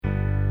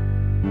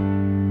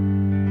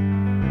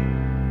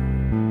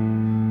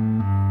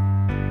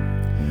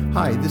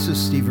Hi, this is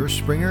Steve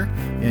Erspringer,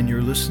 and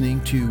you're listening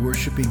to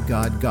Worshiping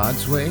God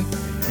God's Way.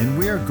 And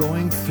we are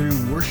going through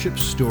worship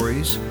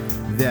stories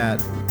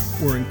that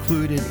were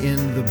included in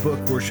the book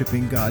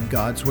Worshiping God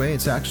God's Way.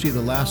 It's actually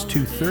the last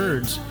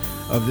 2/3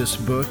 of this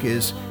book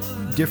is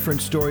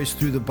different stories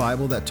through the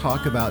Bible that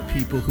talk about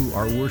people who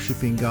are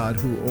worshiping God,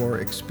 who or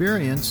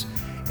experience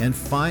and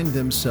find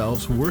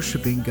themselves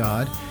worshiping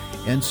God.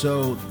 And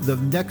so the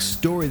next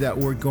story that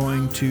we're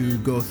going to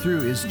go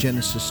through is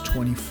Genesis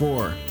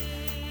 24.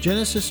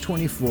 Genesis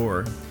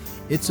 24,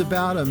 it's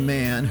about a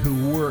man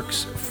who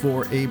works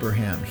for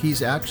Abraham.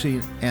 He's actually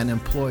an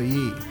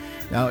employee.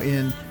 Now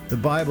in the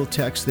Bible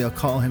text, they'll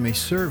call him a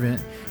servant,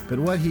 but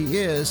what he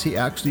is, he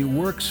actually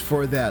works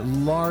for that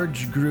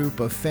large group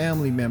of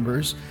family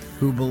members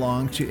who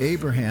belong to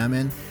Abraham.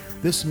 And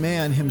this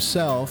man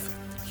himself,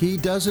 he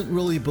doesn't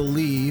really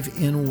believe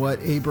in what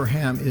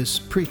Abraham is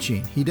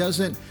preaching. He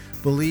doesn't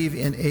believe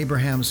in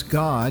Abraham's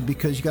God,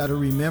 because you got to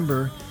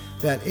remember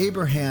that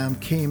Abraham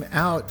came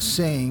out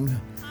saying,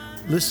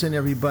 listen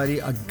everybody,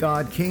 a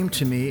God came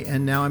to me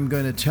and now I'm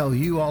going to tell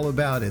you all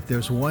about it.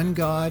 There's one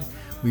God,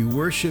 we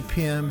worship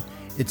him.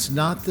 It's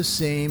not the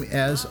same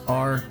as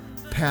our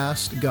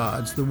past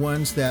gods, the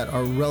ones that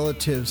our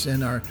relatives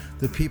and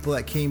the people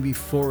that came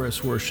before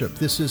us worship.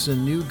 This is a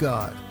new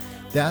God.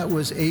 That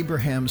was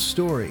Abraham's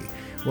story.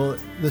 Well,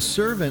 the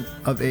servant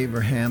of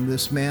Abraham,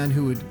 this man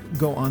who would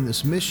go on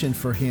this mission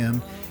for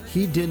him,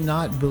 he did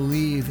not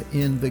believe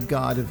in the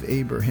God of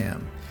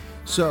Abraham.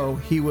 So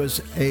he was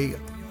a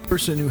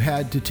person who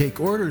had to take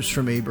orders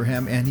from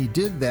Abraham, and he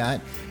did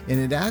that. And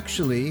it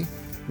actually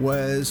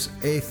was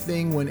a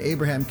thing when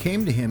Abraham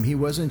came to him. He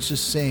wasn't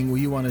just saying, well,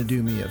 you want to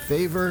do me a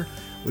favor?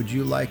 Would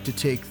you like to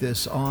take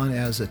this on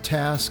as a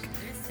task?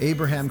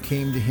 Abraham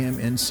came to him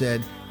and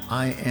said,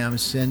 I am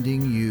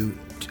sending you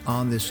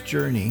on this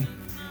journey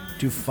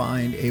to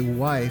find a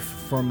wife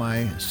for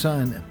my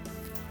son.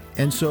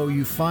 And so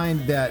you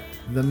find that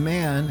the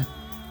man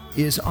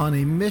is on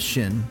a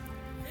mission,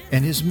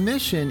 and his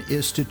mission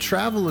is to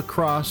travel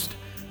across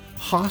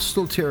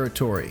hostile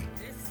territory.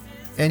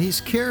 And he's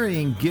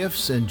carrying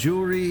gifts and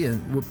jewelry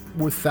and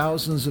worth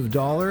thousands of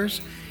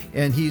dollars,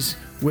 and he's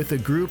with a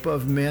group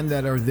of men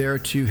that are there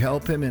to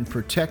help him and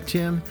protect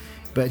him,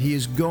 but he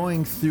is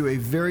going through a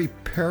very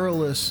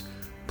perilous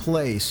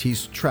place.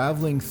 He's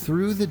traveling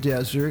through the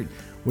desert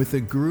with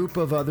a group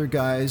of other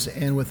guys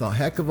and with a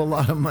heck of a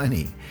lot of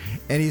money.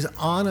 And he's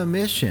on a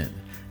mission.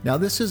 Now,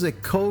 this is a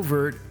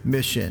covert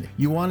mission.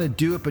 You want to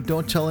do it, but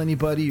don't tell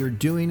anybody you're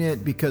doing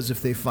it, because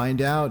if they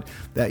find out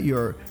that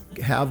you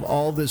have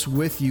all this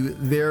with you,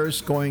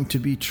 there's going to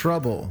be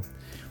trouble.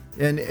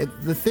 And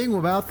the thing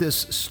about this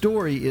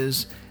story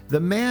is the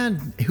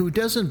man who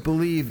doesn't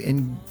believe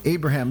in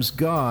Abraham's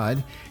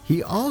God,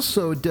 he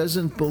also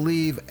doesn't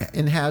believe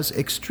and has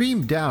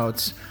extreme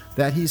doubts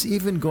that he's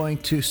even going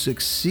to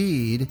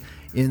succeed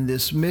in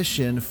this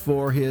mission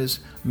for his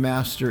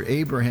master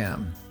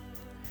Abraham.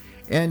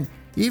 And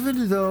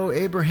even though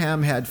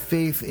Abraham had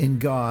faith in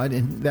God,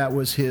 and that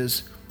was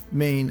his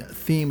main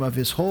theme of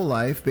his whole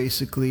life,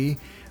 basically,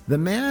 the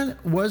man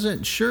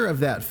wasn't sure of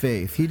that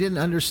faith. He didn't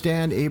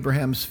understand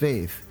Abraham's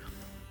faith.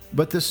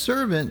 But the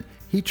servant,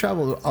 he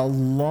traveled a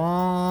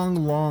long,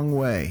 long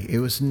way. It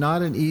was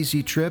not an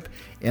easy trip,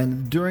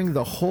 and during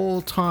the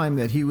whole time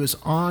that he was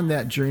on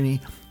that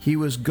journey, he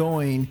was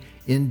going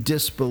in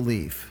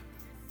disbelief.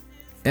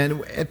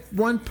 And at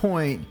one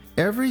point,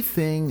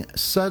 everything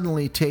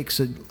suddenly takes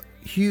a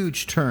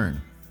huge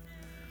turn.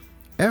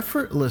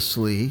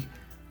 Effortlessly,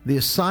 the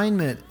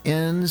assignment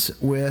ends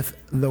with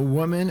the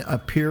woman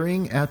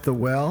appearing at the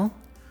well,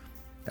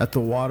 at the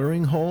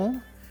watering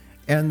hole,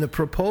 and the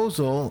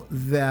proposal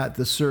that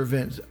the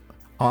servant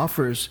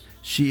offers,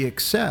 she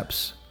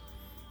accepts.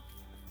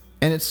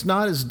 And it's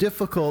not as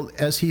difficult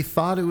as he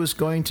thought it was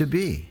going to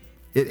be.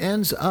 It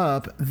ends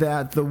up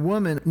that the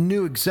woman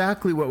knew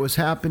exactly what was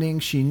happening.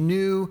 She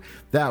knew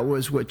that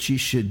was what she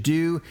should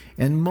do.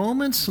 And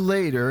moments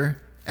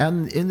later,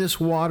 and in this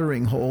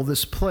watering hole,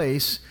 this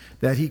place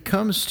that he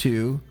comes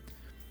to,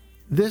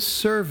 this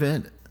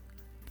servant,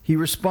 he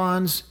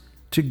responds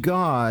to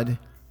God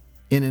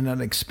in an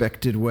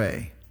unexpected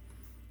way.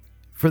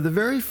 For the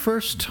very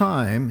first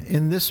time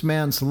in this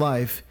man's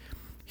life,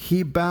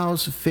 he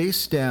bows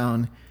face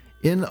down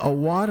in a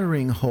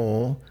watering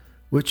hole,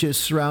 which is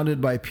surrounded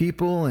by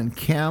people and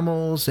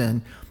camels,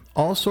 and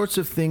all sorts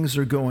of things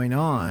are going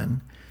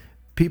on.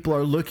 People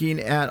are looking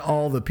at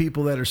all the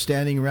people that are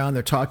standing around.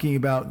 They're talking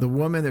about the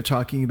woman. They're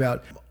talking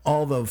about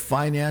all the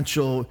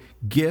financial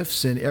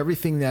gifts and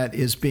everything that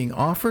is being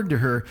offered to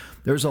her.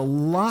 There's a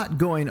lot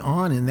going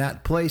on in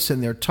that place,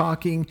 and they're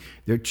talking,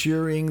 they're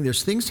cheering,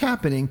 there's things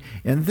happening.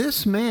 And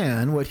this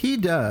man, what he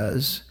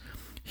does,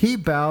 he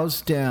bows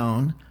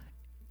down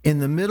in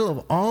the middle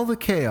of all the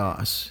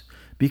chaos,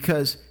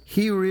 because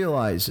he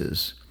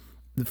realizes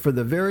for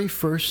the very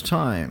first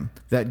time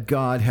that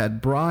God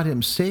had brought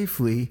him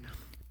safely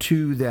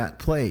to that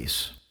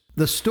place.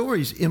 The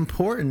story's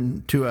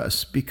important to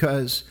us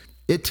because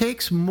it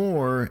takes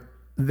more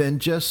than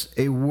just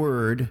a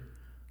word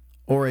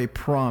or a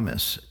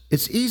promise.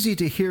 It's easy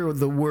to hear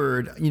the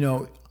word,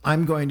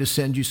 I'm going to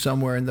send you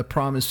somewhere, and the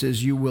promise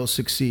is you will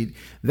succeed.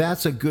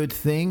 That's a good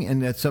thing,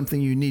 and that's something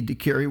you need to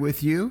carry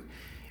with you.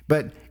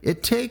 But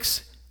it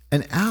takes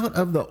an out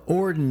of the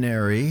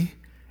ordinary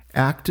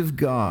act of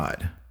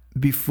God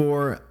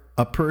before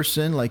a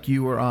person like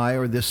you or I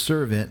or this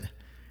servant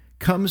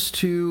comes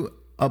to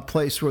a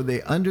place where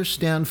they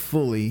understand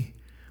fully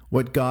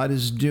what God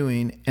is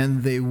doing,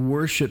 and they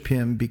worship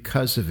him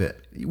because of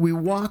it. We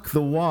walk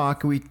the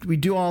walk, we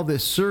do all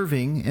this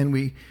serving, and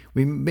we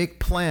make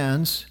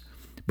plans,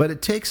 but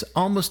it takes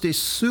almost a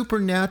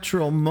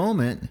supernatural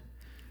moment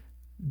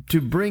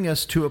to bring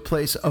us to a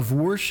place of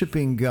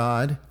worshiping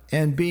God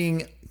and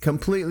being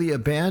completely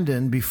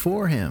abandoned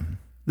before him.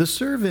 The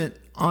servant,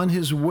 on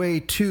his way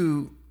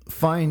to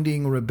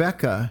finding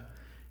Rebekah,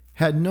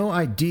 had no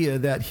idea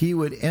that he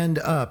would end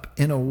up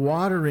in a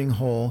watering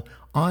hole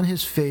on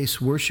his face,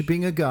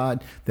 worshiping a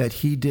God that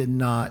he did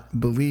not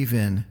believe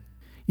in.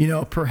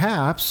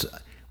 Perhaps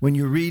when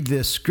you read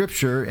this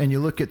scripture and you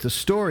look at the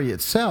story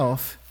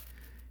itself,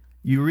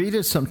 you read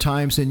it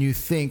sometimes and you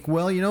think,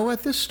 well, you know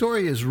what? This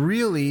story is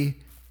really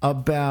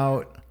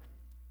about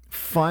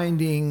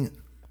finding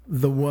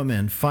the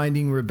woman,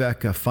 finding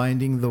Rebekah,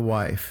 finding the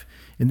wife.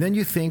 And then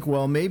you think,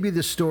 well, maybe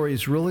the story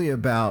is really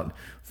about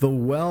the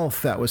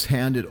wealth that was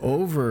handed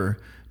over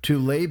to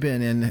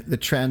Laban and the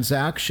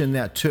transaction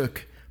that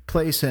took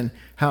place and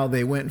how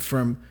they went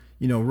from,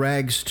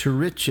 rags to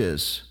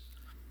riches.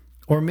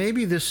 Or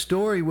maybe this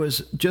story was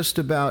just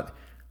about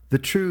the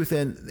truth,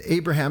 and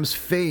Abraham's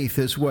faith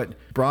is what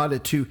brought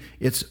it to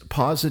its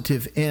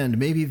positive end.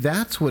 Maybe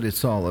that's what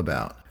it's all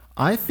about.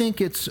 I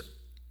think it's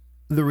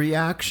the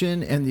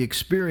reaction and the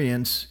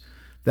experience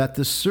that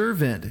the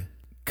servant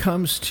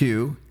comes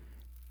to,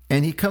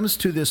 and he comes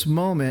to this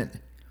moment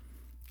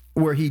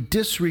where he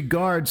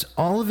disregards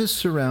all of his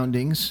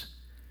surroundings,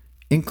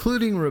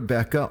 including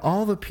Rebekah,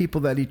 all the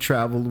people that he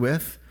traveled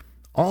with,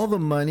 all the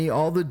money,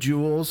 all the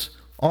jewels,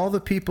 all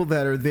the people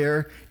that are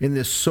there in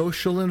this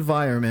social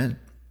environment.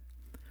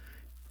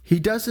 He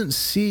doesn't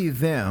see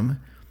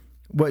them.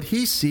 What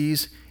he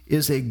sees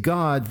is a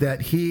God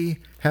that he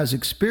has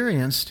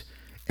experienced,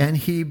 and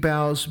he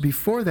bows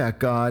before that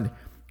God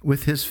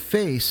with his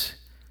face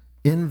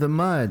in the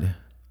mud.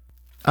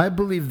 I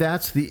believe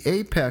that's the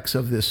apex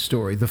of this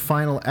story, the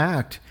final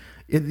act.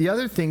 The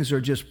other things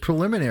are just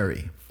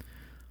preliminary.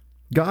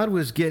 God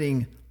was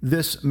getting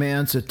this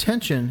man's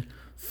attention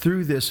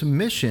through this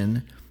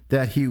mission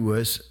that he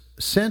was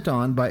sent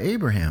on by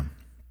Abraham.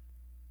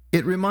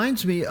 It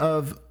reminds me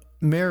of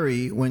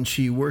Mary when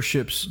she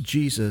worships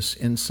Jesus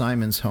in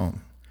Simon's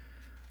home.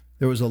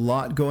 There was a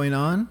lot going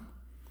on.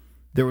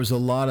 There was a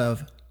lot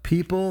of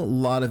people, a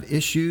lot of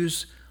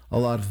issues, a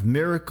lot of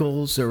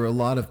miracles. There were a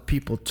lot of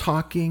people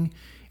talking.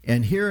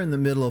 And here in the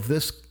middle of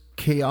this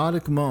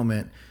chaotic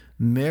moment,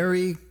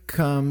 Mary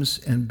comes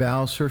and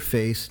bows her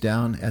face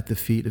down at the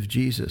feet of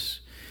Jesus.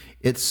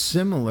 It's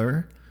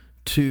similar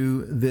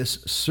to this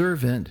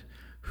servant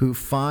who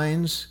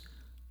finds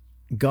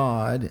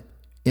God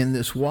in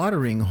this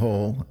watering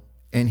hole,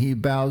 and he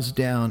bows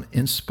down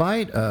in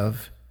spite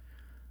of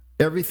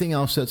everything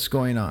else that's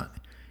going on.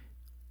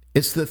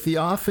 It's the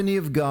theophany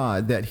of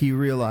God that he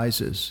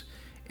realizes,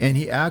 and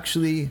he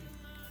actually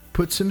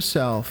puts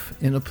himself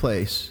in a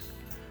place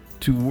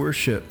to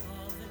worship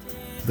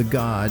the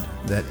God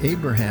that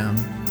Abraham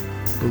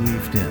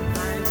believed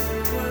in.